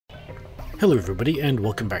Hello everybody, and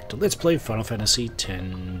welcome back to Let's Play Final Fantasy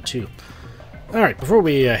X-2. Alright, before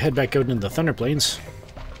we head back out into the Thunder Plains,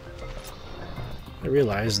 I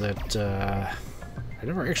realized that I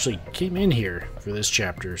never actually came in here for this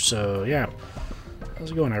chapter, so yeah.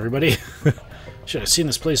 How's it going, everybody? Should have seen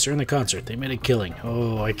this place during the concert. They made a killing.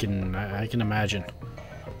 Oh, I can imagine.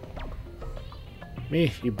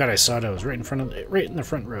 Me? You bet I saw it. I was right in front of right in the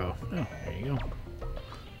front row. Oh, there you go.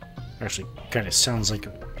 Actually, kind of sounds like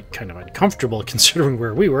kind of uncomfortable considering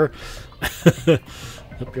where we were.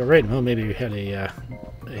 Hope you're right. Well, maybe we had maybe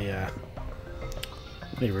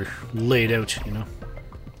we're laid out, you know.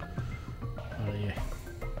 Yeah.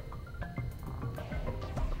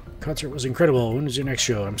 Concert was incredible. When is your next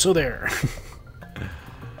show? I'm so there.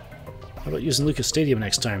 How about using Lucas Stadium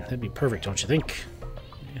next time? That'd be perfect, don't you think?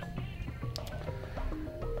 Yeah.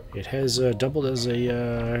 It has doubled as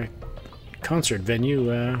a concert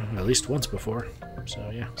venue at least once before.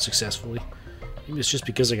 So yeah, successfully. Maybe it's just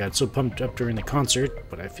because I got so pumped up during the concert,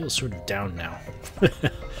 but I feel sort of down now.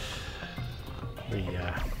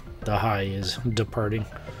 The high is departing.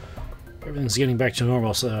 Everything's getting back to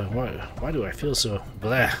normal, so why do I feel so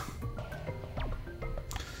blah?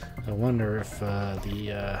 I wonder if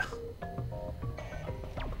the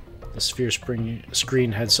sphere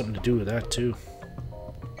screen had something to do with that too.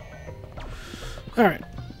 Alright,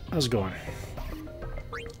 how's it going?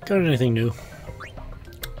 Got anything new?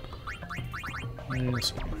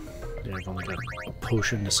 Yes. Yeah, I've only got a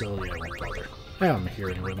potion to sell. Yeah, I won't bother. Yeah, I'm here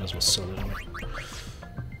anyway, might as well sell it anyway.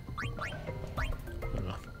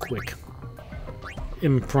 Quick,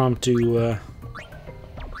 impromptu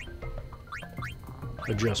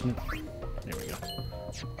adjustment. There we go.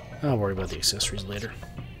 I'll worry about the accessories later.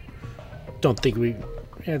 Don't think we...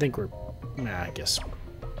 Yeah, I think we're... Nah, I guess...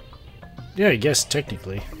 Yeah, I guess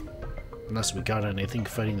technically. Unless we got anything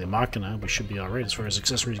fighting the Macalania, we should be alright as far as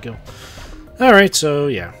accessories go. Alright, so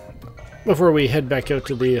yeah. Before we head back out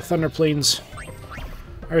to the Thunder Plains,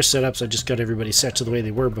 our setups, I just got everybody set to the way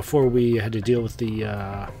they were before we had to deal with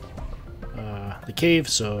the cave,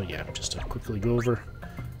 so yeah, just to quickly go over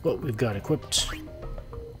what we've got equipped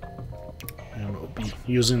and what we'll be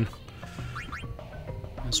using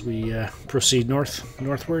as we proceed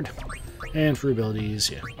northward. And for abilities,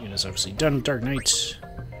 yeah, Yuna's obviously done Dark Knight,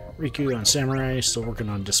 Riku on Samurai, still working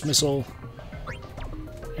on Dismissal,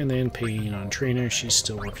 and then Pain on Trainer, she's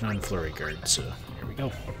still working on Flurry Guard, so here we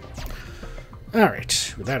go.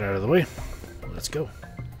 Alright, with that out of the way, let's go.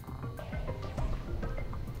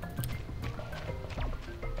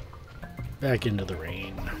 Back into the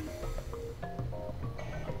rain.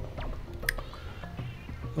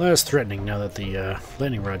 Well, that's threatening now that the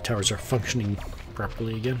landing rod towers are functioning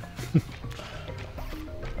properly again.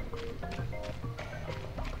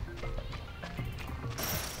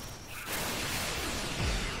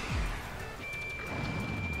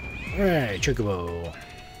 Alright, Chocobo.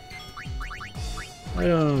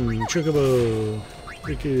 Chocobo.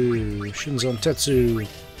 Riku. Shinzon Tetsu.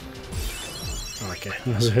 Okay, I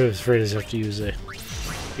was afraid I'd have to use a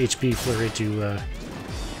HP flurry to...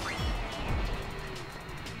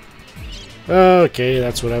 Okay,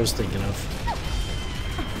 that's what I was thinking of.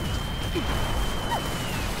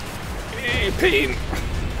 Hey, Pain!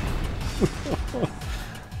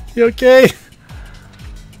 You okay?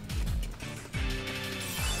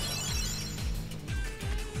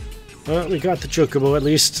 Well, we got the Chocobo at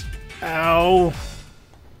least. Ow!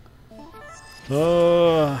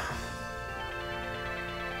 Oh...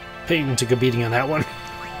 Peyton took a beating on that one.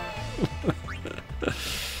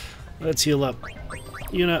 Let's heal up.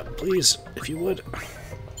 Yuna, please, if you would.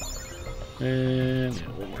 And yeah,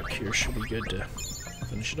 one more cure should be good to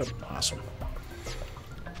finish it up. Awesome.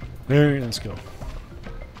 Alright, let's go.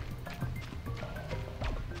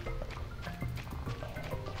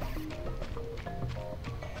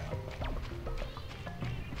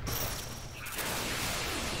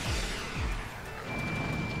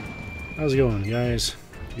 How's it going, guys?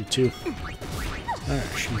 You too. Alright,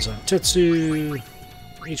 Shinzon Tetsu,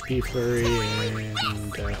 HP Flurry, and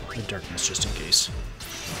the Darkness just in case.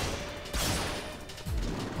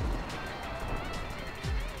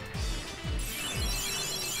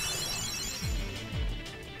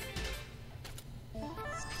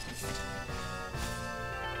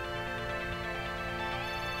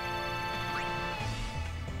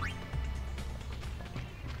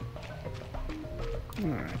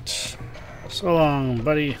 Alright. So long,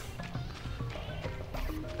 buddy.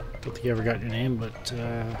 Don't think I ever got your name, but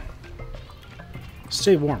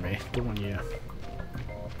stay warm, eh? Don't want you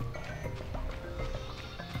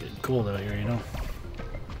getting cold out here, you know.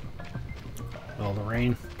 All the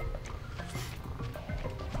rain.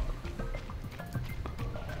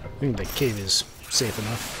 think the cave is safe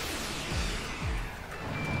enough.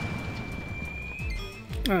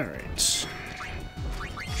 Alright.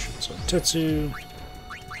 Shinzo Tetsu.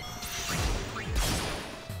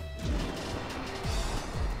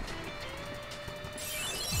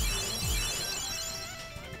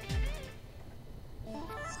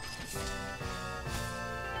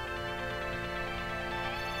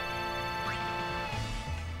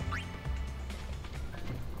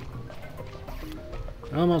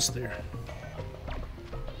 Almost there.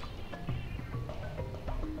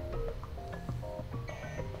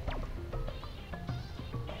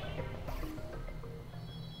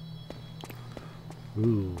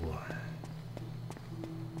 Ooh.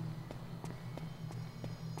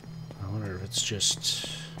 I wonder if it's just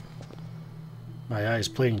my eyes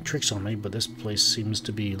playing tricks on me, but this place seems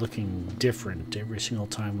to be looking different every single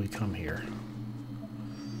time we come here.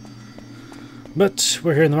 But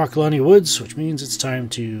we're here in the Macalania Woods, which means it's time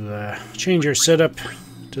to change our setup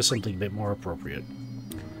to something a bit more appropriate.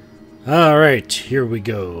 Alright, here we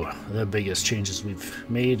go. The biggest changes we've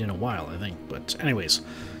made in a while, I think. But anyways,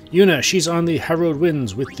 Yuna, she's on the High Road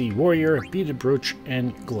Winds with the Warrior, Beaded Brooch,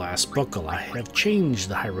 and Glass Buckle. I have changed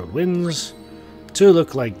the High Road Winds to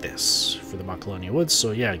look like this for the Macalania Woods.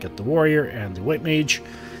 So yeah, I got the Warrior and the White Mage.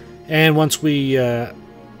 And once we... oh,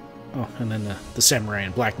 and then the Samurai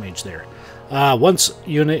and Black Mage there. Once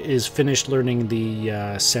Yuna is finished learning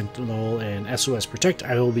the Sentinel and SOS Protect,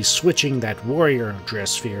 I will be switching that Warrior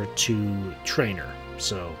dress sphere to Trainer.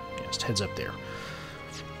 So, just heads up there.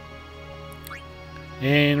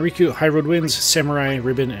 And Riku, High Road Winds, Samurai,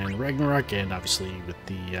 Ribbon, and Ragnarok, and obviously with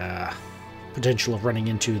the potential of running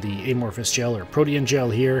into the Amorphous Gel or Protean Gel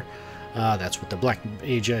here. That's what the Black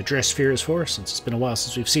Mage dress sphere is for, since it's been a while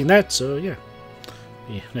since we've seen that, so yeah.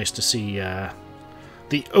 Be nice to see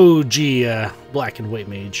the OG Black and White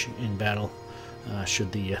Mage in battle,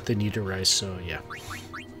 should the need arise, so yeah.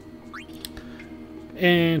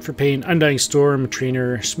 And for Pain, Undying Storm,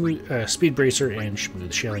 Trainer, Speed Bracer, and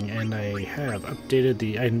Smooth Shelling. And I have updated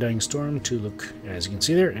the Undying Storm to look, as you can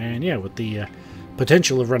see there, and yeah, with the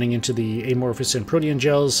potential of running into the Amorphous and Protean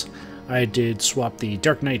Gels, I did swap the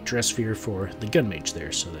Dark Knight dress sphere for the Gun Mage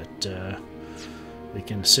there, so that we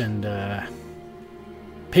can send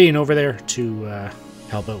Pain over there to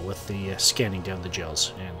help out with the scanning down the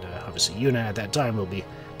gels. And obviously Yuna at that time will be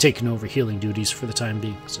taking over healing duties for the time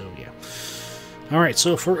being, so yeah. Alright,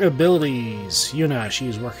 so for abilities, Yuna,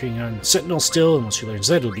 she's working on Sentinel still, and once she learns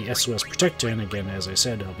that, it'll be SOS Protect, and again, as I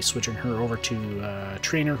said, I'll be switching her over to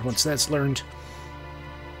Trainer once that's learned.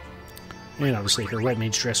 And obviously her White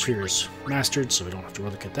Mage dress sphere is mastered, so we don't have to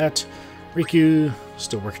look at that. Riku,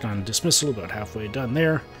 still working on Dismissal, about halfway done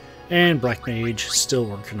there. And Black Mage, still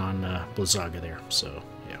working on Blizzaga there, so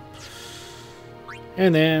yeah.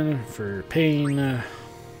 And then for Pain,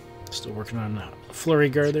 still working on Flurry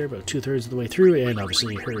Guard there, about 2/3 of the way through, and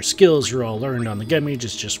obviously her skills are all learned on the Gun Mage,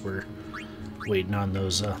 it's just we're waiting on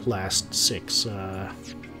those last 6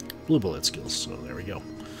 Blue Bullet skills, so there we go.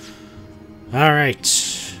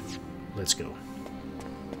 Alright, let's go.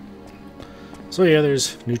 So yeah,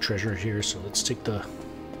 there's new treasure here, so let's take the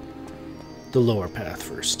lower path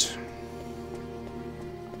first.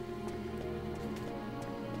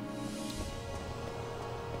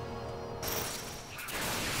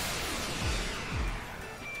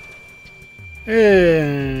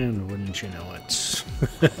 And wouldn't you know it,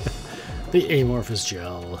 the Amorphous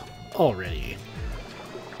Gel already.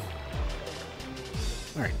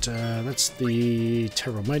 Alright, that's the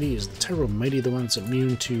Terramighty. Is the Terramighty the one that's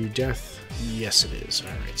immune to death? Yes, it is.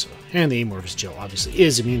 Alright, so, and the Amorphous Gel obviously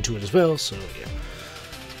is immune to it as well, so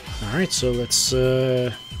yeah. Alright, so let's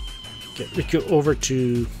get Riku over to...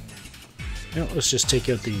 You know, let's just take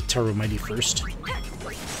out the Terramighty first.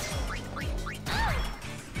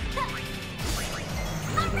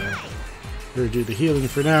 We're gonna do the healing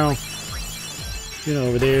for now. You know,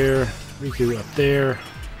 over there. Riku up there.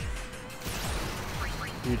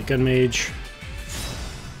 Do the Gun Mage.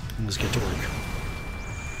 And let's get to work.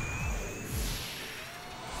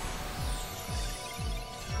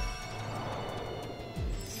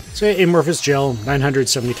 So, Amorphous Gel,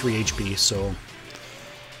 973 HP, so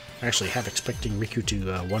I actually have expecting Riku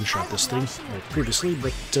to one-shot this thing like previously,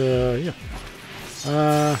 but yeah.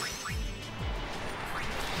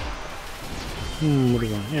 What do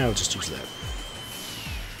we want? Yeah, I'll just use that.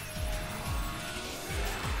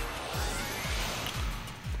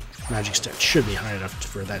 Magic stat should be high enough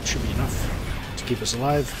for that. Should be enough to keep us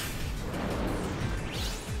alive.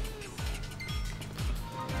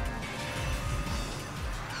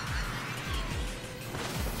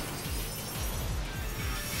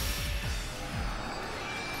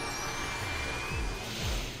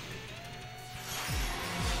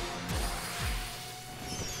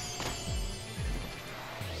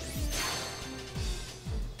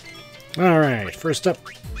 Alright, first up,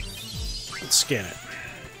 let's scan it.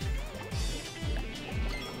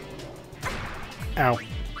 Ow.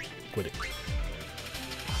 Quit it.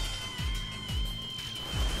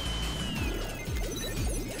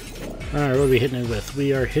 Alright, what are we hitting it with?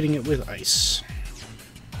 We are hitting it with ice.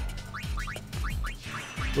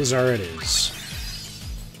 Blizzard it is.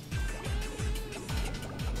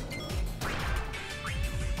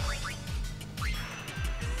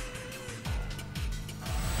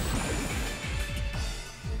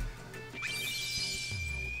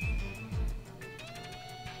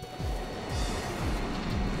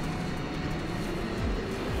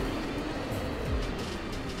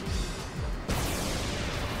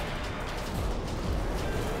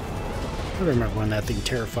 I remember when that thing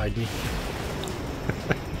terrified me.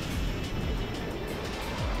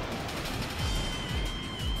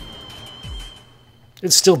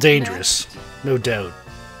 It's still dangerous, no doubt.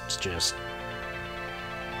 It's just...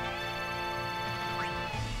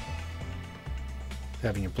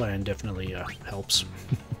 having a plan definitely helps.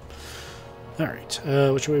 Alright,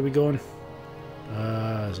 which way are we going?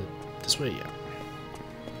 Is it this way? Yeah.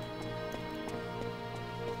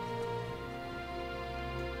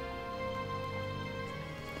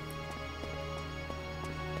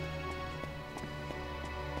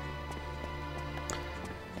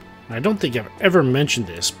 I don't think I've ever mentioned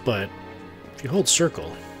this, but if you hold circle,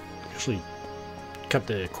 you actually cut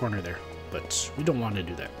the corner there, but you don't want to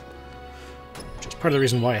do that. Which is part of the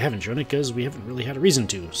reason why I haven't shown it, because we haven't really had a reason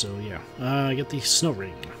to, so yeah. I get the snow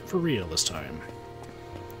ring, for real this time.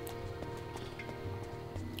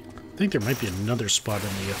 I think there might be another spot in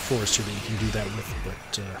the forest here that you can do that with,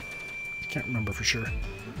 but can't remember for sure.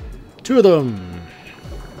 2 of them!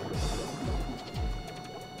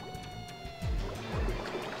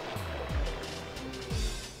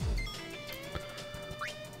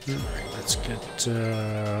 Alright, let's get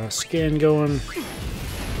scan going.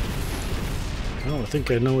 Well, I think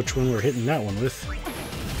I know which one we're hitting that one with.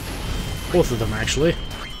 Both of them, actually.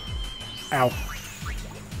 Ow.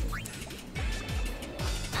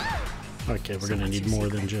 Okay, we're gonna need more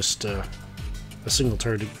than just a single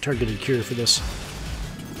targeted cure for this.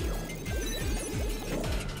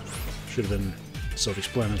 Should have been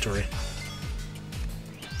self-explanatory.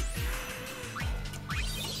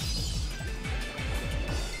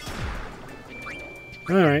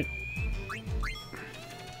 Alright.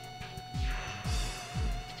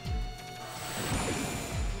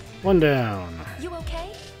 One down. You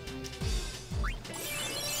okay?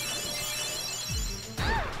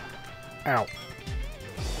 Ow.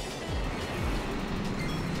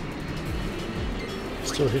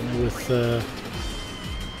 Still hitting it with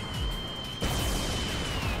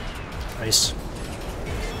ice.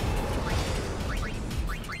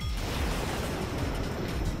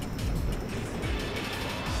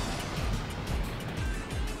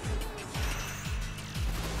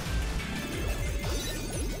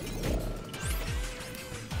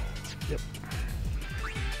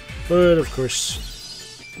 But, of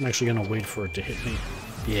course, I'm actually going to wait for it to hit me.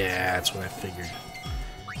 Yeah, that's what I figured.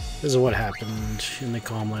 This is what happened in the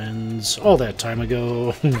Comlands all that time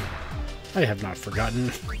ago. I have not forgotten.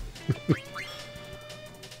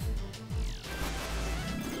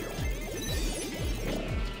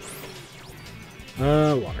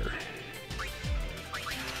 Water.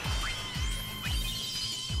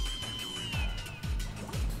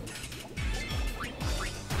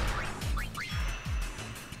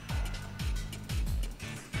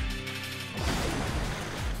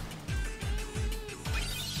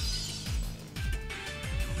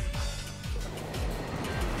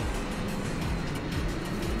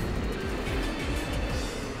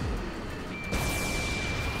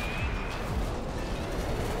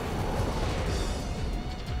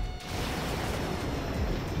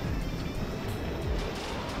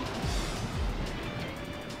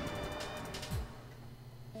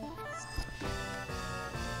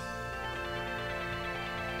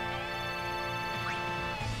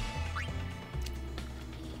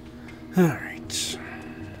 All right.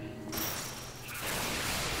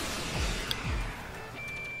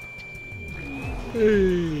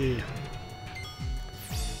 Hey.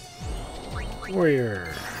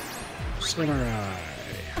 Warrior. Samurai.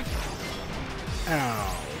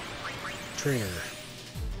 Ow. Trainer.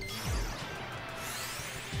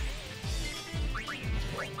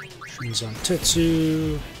 Shinzon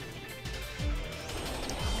Tetsu.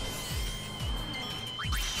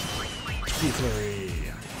 Speed Flurry.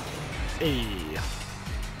 Hey.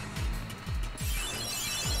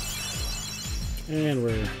 And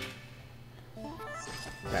we're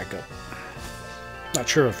back up. Not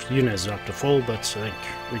sure if Yuna is up to full, but I think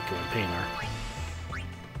Riku and Pain are.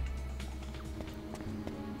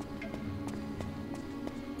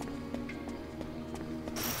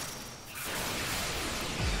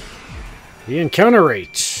 The encounter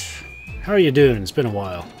rate. How are you doing? It's been a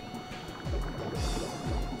while.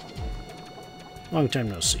 Long time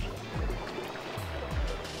no see.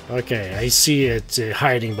 Okay, I see it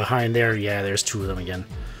hiding behind there. Yeah, there's two of them again.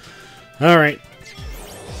 Alright.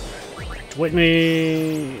 White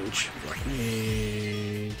mage. Black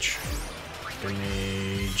mage. Green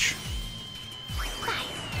mage. Fire,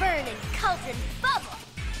 burn, and cauldron bubble.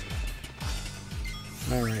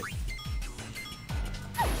 Alright.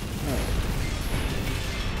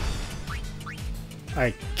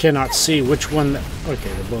 I cannot see which one that...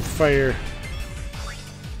 Okay, they're both fire.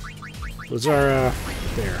 Lazara,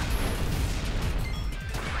 there.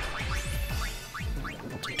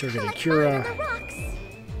 Multi-targeted Cura.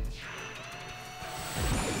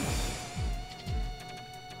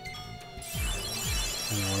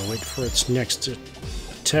 And I want to wait for its next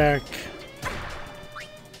attack.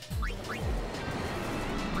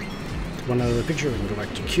 One out of the picture, we can go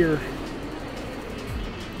back to Cure.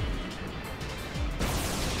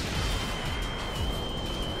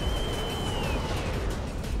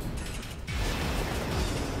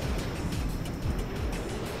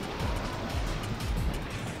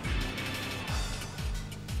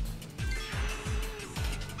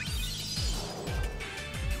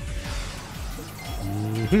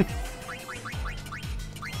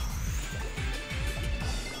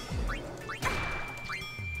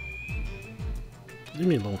 Leave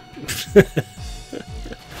me alone.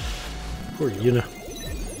 Poor Yuna.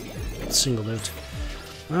 Singled out.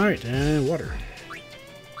 Alright, and water.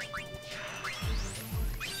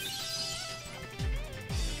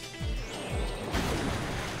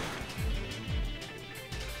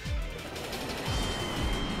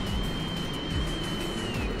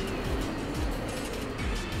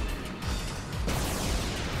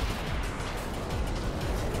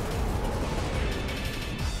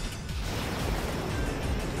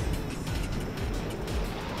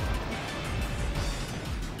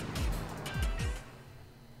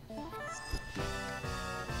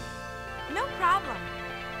 No problem.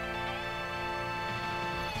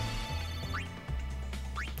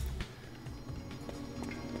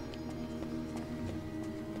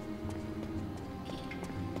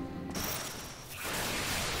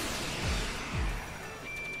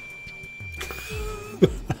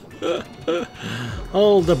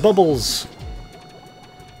 Oh, the bubbles.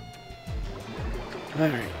 All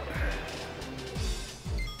right.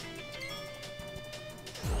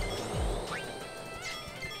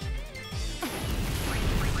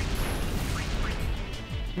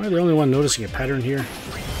 Am I the only one noticing a pattern here?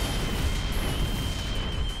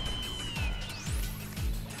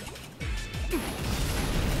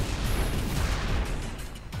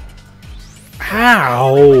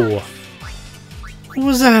 How? What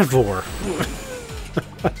was that for?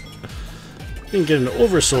 Didn't get an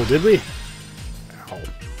oversoul, did we? Ow.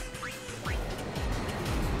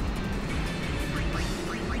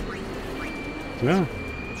 No.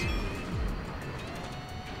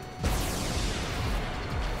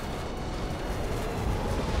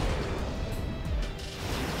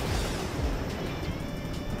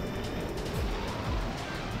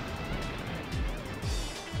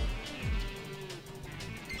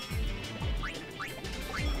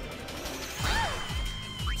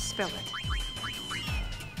 Spill it.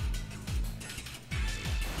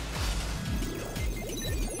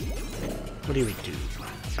 What do we do?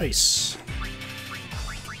 Ice.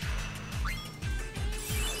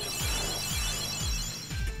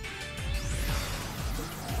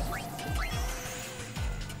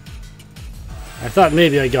 I thought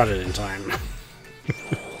maybe I got it in time.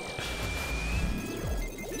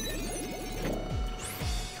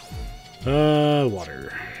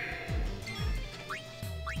 Water.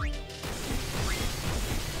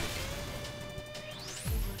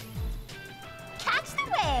 Catch the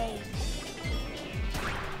wave.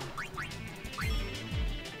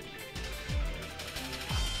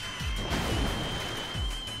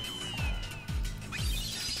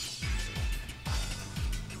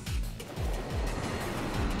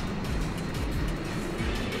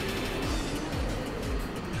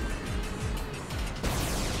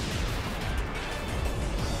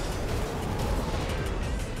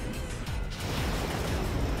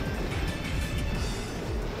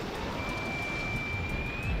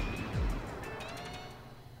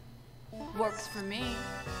 Works for me.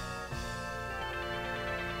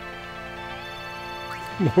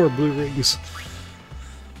 More blue rings.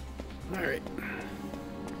 Alright.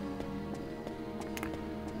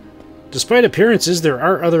 Despite appearances, there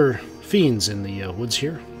are other fiends in the woods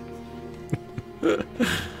here.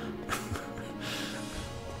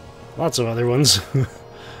 Lots of other ones.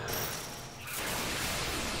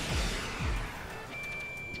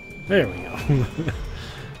 There we go.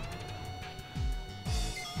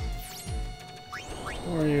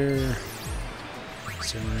 Warrior,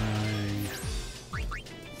 samurai,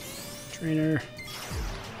 trainer.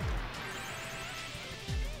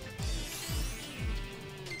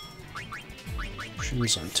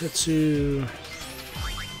 Options on Tetsu,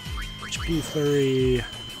 HP flurry,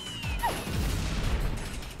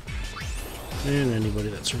 and anybody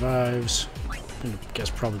that survives. I guess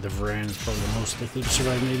probably the Varan is probably the most likely to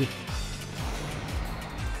survive, maybe.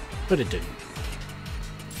 But it didn't.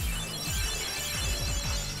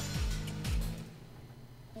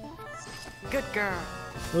 Good girl.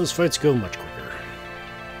 Those fights go much quicker.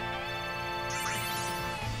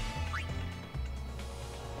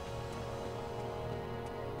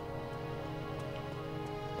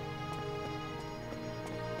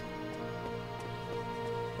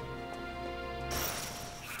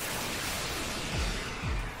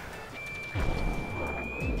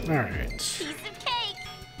 Alright. Piece of cake.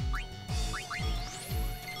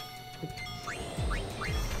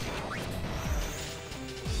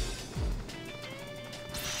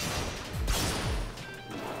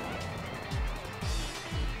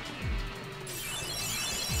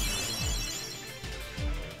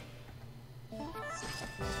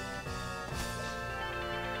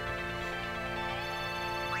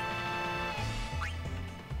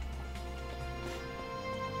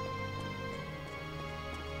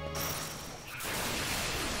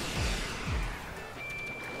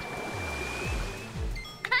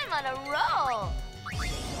 On a roll.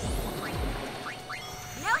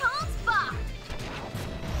 No holds barred.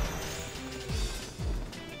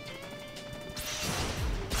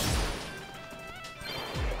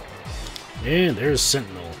 And there's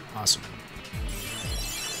Sentinel. Awesome.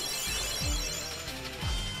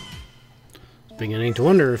 Beginning to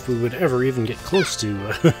wonder if we would ever even get close to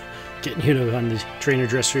getting Yuno on the trainer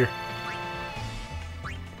dress here.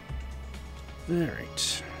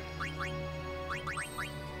 Alright.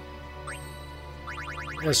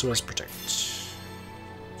 SOS Protect.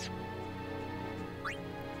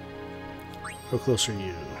 How close are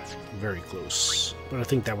you? Very close. But I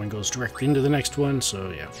think that one goes directly into the next one,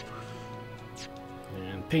 so yeah.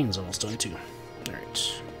 And Pain's almost done too.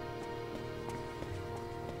 Alright.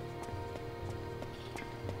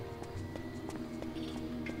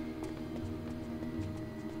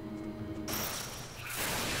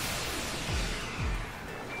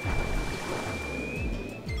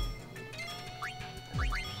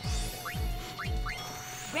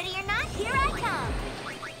 Ready or not, here I come.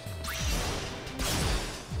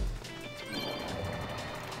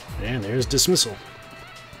 And there's Dismissal.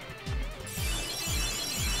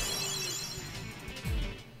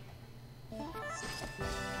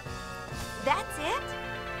 That's it?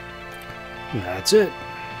 That's it.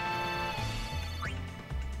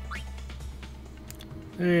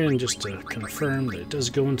 And just to confirm that it does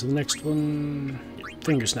go into the next one,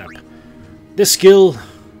 Finger Snap. This skill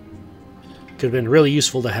could have been really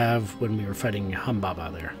useful to have when we were fighting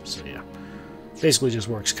Humbaba there. So yeah, basically just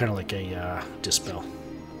works kind of like a Dispel.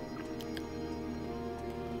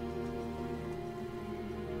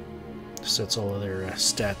 Sets all of their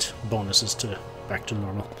stat bonuses to back to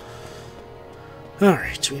normal.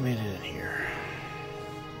 Alright, we made it in here.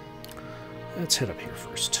 Let's head up here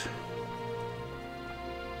first.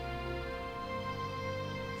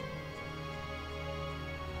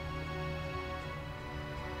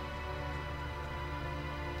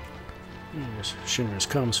 There's Shinra's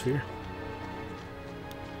comm sphere.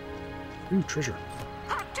 Ooh, treasure.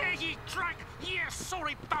 How dare ye drag ye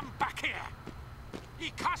sorry bum back here!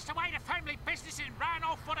 Ye cast away the family business and ran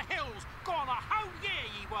off for the hills, gone a whole year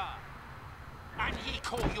ye were! And ye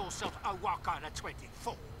call yourself a Waka the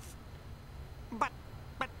 24th? But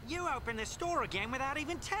you opened the store again without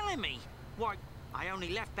even telling me. Why, I only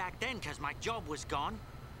left back then because my job was gone.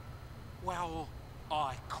 Well,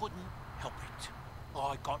 I couldn't help it.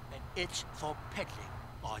 I got an itch for peddling,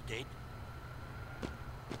 I did.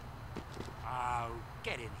 Oh,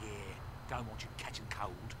 get in here. Don't want you catching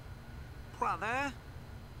cold. Brother?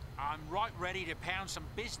 I'm right ready to pound some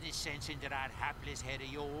business sense into that hapless head of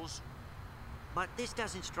yours. But this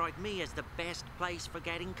doesn't strike me as the best place for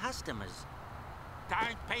getting customers.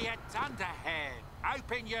 Don't be a dunderhead.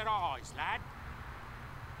 Open your eyes, lad.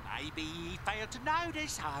 Maybe ye failed to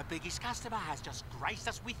notice our biggest customer has just graced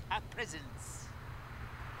us with her presence.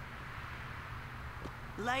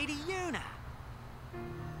 Lady Yuna.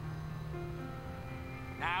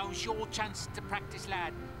 Now's your chance to practice,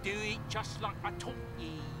 lad. Do it just like I taught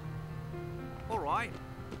ye. All right.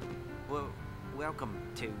 Well, welcome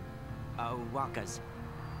to Waka's.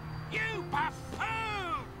 You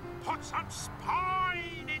buffoon! Put some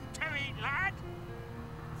spine into lad.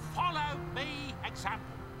 Follow me example.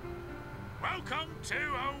 Welcome to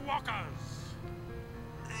O'Walker's.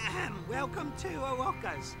 Welcome to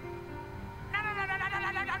O'Walker's. No!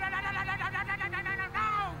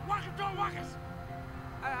 Welcome to O'Walker's.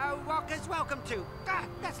 O'Walker's welcome to. Ah,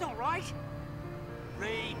 that's not right.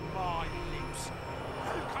 Read my lips.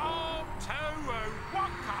 Welcome to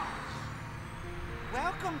O'Walker's.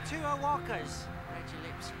 Welcome to O'Walker's. Read your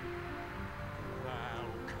lips.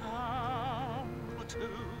 Welcome to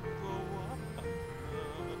O'Walker's.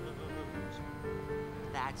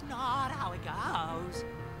 That's not how it goes.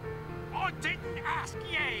 I didn't ask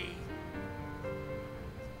ye.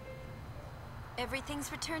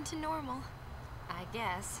 Everything's returned to normal, I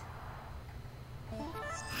guess.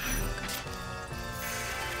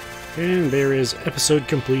 And there is episode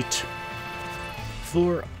complete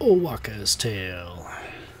for O'Walker's Tale.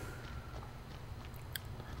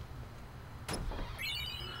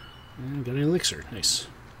 And got an elixir. Nice.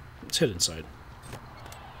 Let's head inside,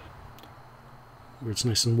 where it's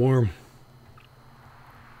nice and warm.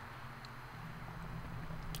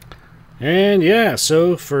 And yeah,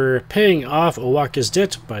 so for paying off O'Walker's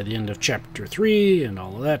debt by the end of Chapter 3 and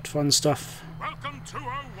all of that fun stuff, Welcome to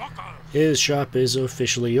O'Walker's. his shop is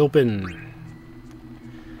officially open.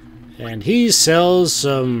 And he sells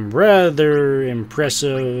some rather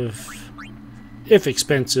impressive, if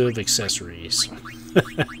expensive, accessories.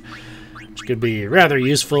 Which could be rather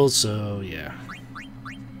useful, so yeah.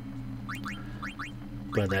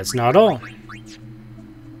 But that's not all.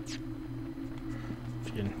 If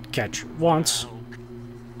you can catch it once.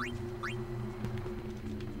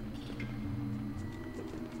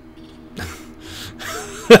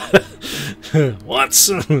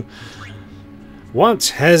 Once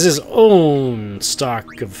has his own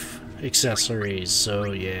stock of accessories,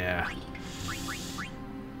 so yeah.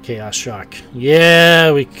 Chaos Shock.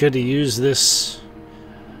 Yeah, we could have used this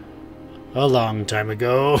a long time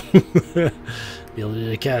ago. Ability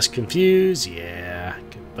to cast Confuse, yeah.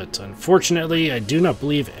 But unfortunately, I do not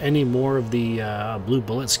believe any more of the blue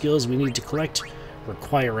bullet skills we need to collect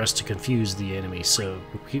require us to confuse the enemy, so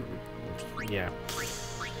yeah.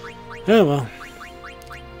 Oh well.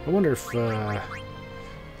 I wonder if your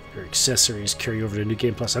accessories carry over to New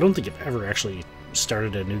Game Plus. I don't think I've ever actually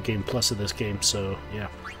started a New Game Plus of this game, so yeah.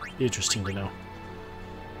 Interesting to know.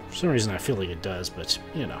 For some reason I feel like it does, but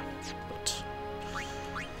you know.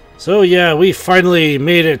 So yeah, we finally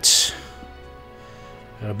made it.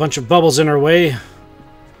 Got a bunch of bubbles in our way.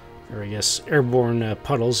 Or I guess airborne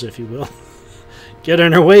puddles, if you will. Get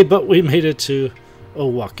in our way, but we made it to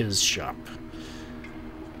O'Walker's shop.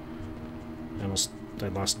 I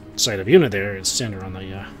lost sight of Una there. It's standing on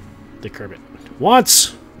the curb.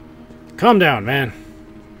 Once! Calm down, man.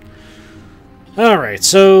 Alright,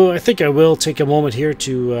 so I think I will take a moment here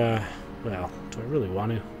to, well, do I really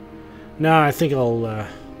want to? No, I think I'll,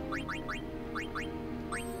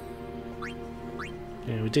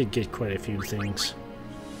 yeah, we did get quite a few things.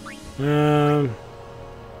 Yeah.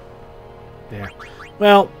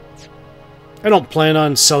 Well, I don't plan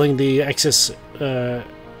on selling the excess,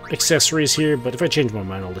 accessories here, but if I change my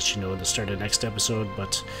mind, I'll let you know at the start of the next episode.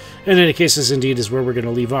 But in any case, this indeed is where we're going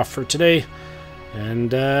to leave off for today.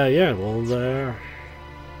 And yeah, we'll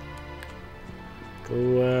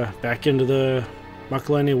go back into the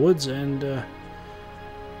Macalania woods and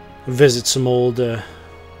visit some old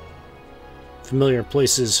familiar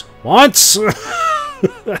places once.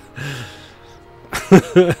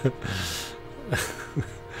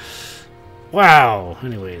 Wow.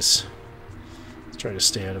 Anyways, let's try to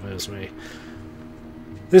stay out of his way.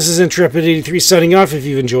 This is Intrepid83 signing off. If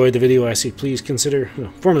you've enjoyed the video, I say please consider,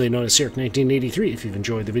 formerly known as Sirk1983, if you've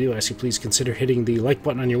enjoyed the video, I say please consider hitting the like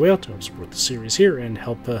button on your way out to help support the series here and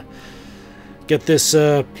help get this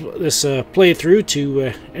playthrough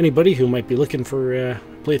to anybody who might be looking for a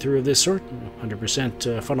playthrough of this sort.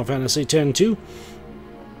 100% Final Fantasy X-2.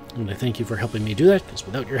 And I thank you for helping me do that, because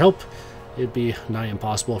without your help, it'd be nigh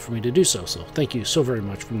impossible for me to do so. So thank you so very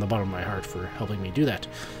much from the bottom of my heart for helping me do that.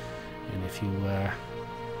 And if you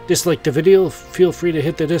dislike the video, feel free to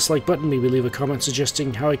hit the dislike button. Maybe leave a comment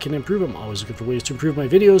suggesting how I can improve. I'm always looking for ways to improve my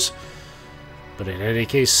videos. But in any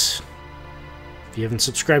case, if you haven't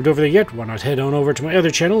subscribed over there yet, why not head on over to my other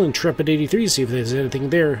channel, Intrepid83, see if there's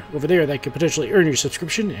anything over there that could potentially earn your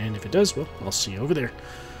subscription. And if it does, well, I'll see you over there.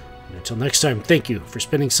 And until next time, thank you for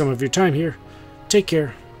spending some of your time here. Take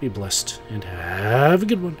care, be blessed, and have a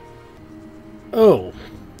good one. Oh,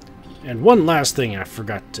 and one last thing I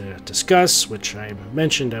forgot to discuss, which I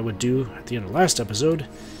mentioned I would do at the end of last episode.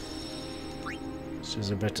 So as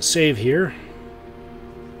I'm about to save here,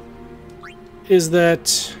 is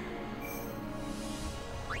that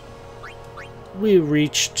we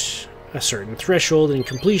reached a certain threshold in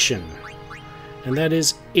completion, and that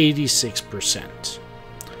is 86%.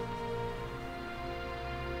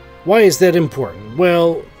 Why is that important?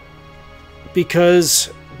 Well,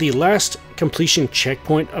 because the last completion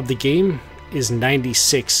checkpoint of the game is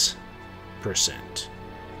 96%.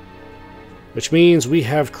 Which means we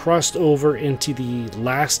have crossed over into the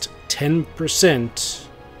last 10%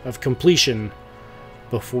 of completion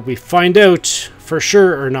before we find out for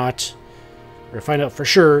sure or not, or find out for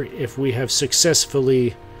sure if we have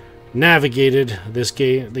successfully navigated this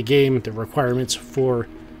game, the requirements for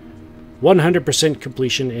 100%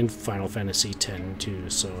 completion in Final Fantasy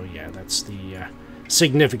X-2. So yeah, that's the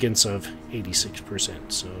significance of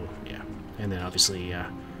 86%. So yeah, and then obviously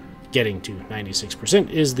getting to 96%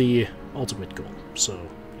 is the ultimate goal. So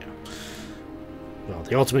yeah, well,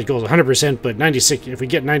 the ultimate goal is 100%, but 96. If we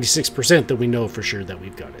get 96%, then we know for sure that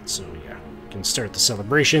we've got it. So yeah, we can start the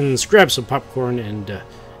celebrations, grab some popcorn, and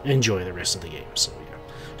enjoy the rest of the game. So yeah,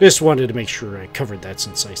 just wanted to make sure I covered that,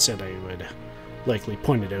 since I said I would likely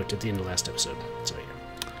point it out at the end of the last episode. So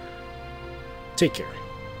yeah, take care.